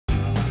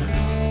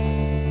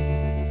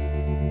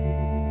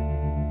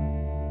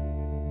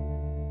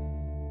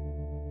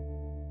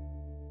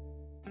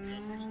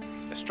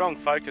A strong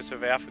focus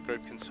of Alpha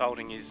Group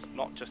Consulting is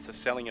not just the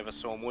selling of a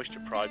soil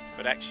moisture probe,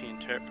 but actually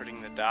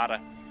interpreting the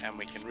data, and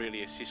we can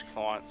really assist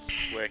clients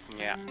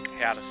working out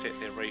how to set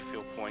their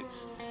refill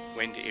points,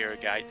 when to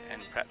irrigate,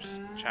 and perhaps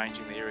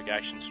changing the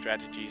irrigation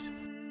strategies.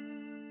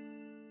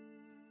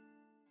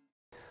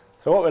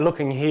 So what we're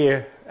looking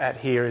at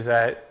here is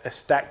a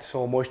stacked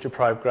soil moisture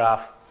probe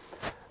graph.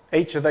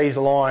 Each of these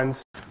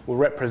lines will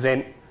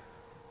represent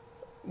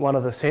one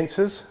of the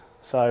sensors.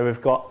 So we've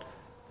got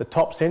the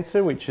top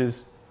sensor, which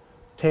is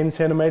 10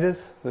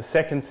 centimetres, the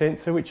second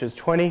sensor, which is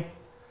 20,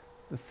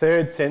 the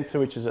third sensor,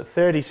 which is at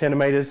 30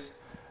 centimetres,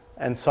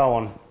 and so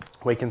on.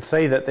 We can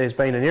see that there's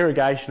been an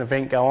irrigation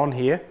event go on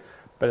here,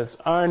 but it's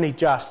only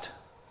just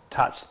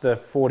touched the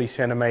 40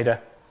 centimetre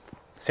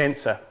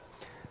sensor.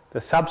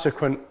 The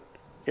subsequent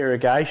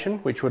irrigation,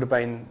 which would have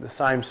been the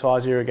same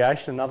size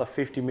irrigation, another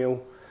 50mm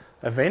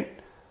event,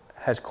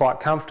 has quite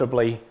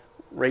comfortably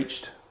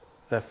reached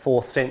the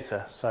fourth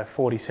sensor, so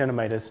 40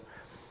 centimetres.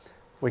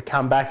 We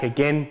come back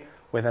again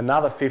with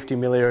another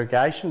 50mm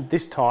irrigation.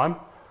 This time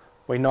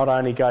we not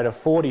only go to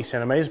 40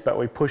 centimetres, but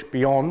we push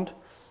beyond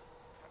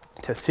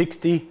to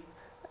 60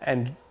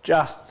 and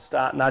just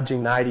start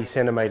nudging the 80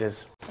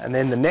 centimetres. And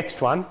then the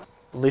next one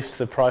lifts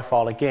the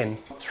profile again.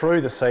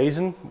 Through the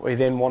season, we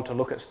then want to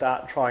look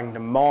at trying to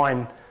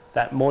mine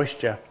that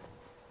moisture.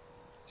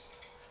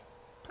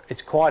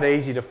 It's quite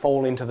easy to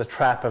fall into the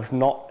trap of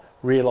not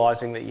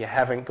realising that you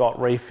haven't got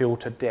refill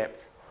to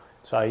depth.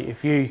 So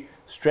if you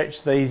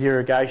stretch these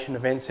irrigation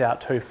events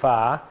out too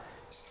far,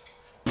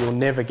 you'll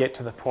never get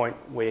to the point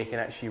where you can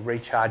actually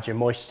recharge your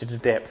moisture to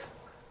depth.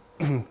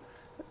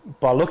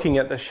 By looking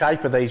at the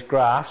shape of these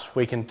graphs,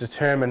 we can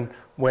determine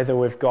whether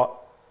we've got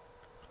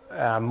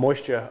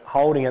moisture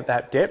holding at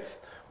that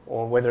depth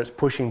or whether it's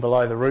pushing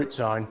below the root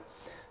zone.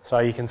 So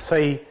you can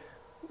see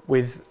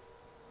with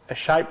a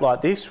shape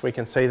like this, we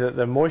can see that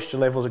the moisture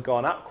levels have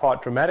gone up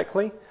quite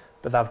dramatically,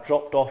 but they've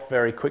dropped off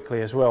very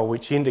quickly as well,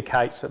 which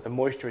indicates that the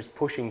moisture is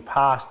pushing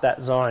past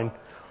that zone.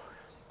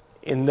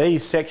 In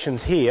these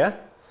sections here,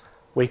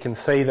 we can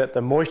see that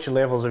the moisture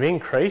levels have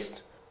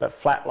increased, but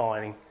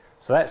flatlining.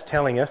 So that's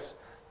telling us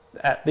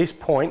at this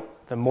point,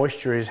 the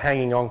moisture is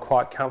hanging on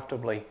quite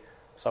comfortably.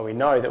 So we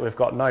know that we've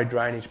got no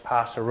drainage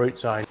past the root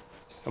zone,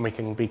 and we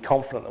can be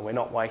confident that we're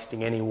not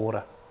wasting any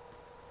water.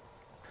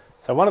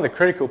 So one of the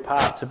critical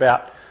parts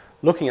about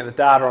looking at the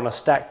data on a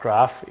stack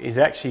graph is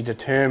actually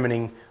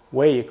determining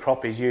where your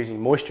crop is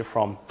using moisture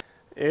from.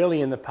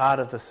 Early in the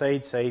part of the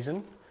seed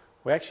season,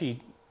 we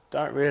actually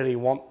don't really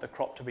want the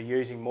crop to be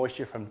using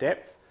moisture from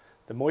depth.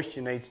 The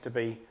moisture needs to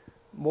be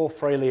more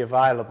freely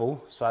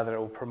available so that it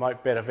will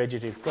promote better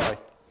vegetative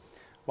growth.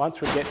 Once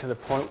we get to the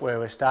point where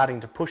we're starting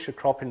to push the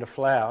crop into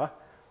flower,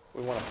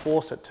 we want to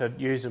force it to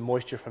use the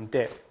moisture from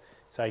depth.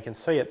 So you can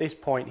see at this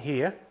point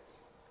here,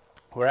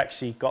 we're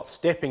actually got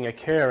stepping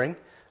occurring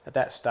at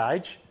that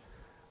stage,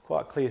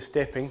 quite clear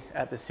stepping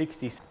at the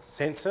 60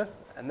 sensor,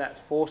 and that's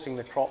forcing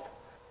the crop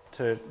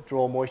to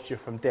draw moisture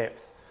from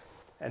depth.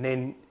 And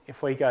then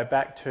if we go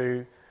back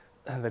to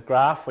the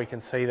graph, we can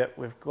see that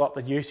we've got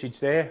the usage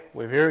there,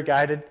 we've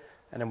irrigated,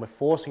 and then we're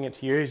forcing it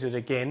to use it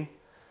again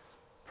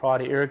prior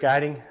to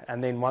irrigating,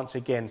 and then once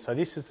again. So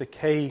this is the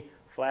key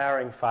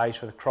flowering phase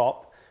for the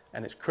crop,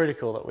 and it's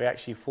critical that we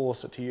actually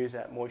force it to use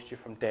that moisture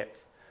from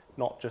depth,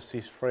 not just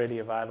this freely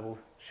available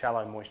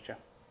shallow moisture.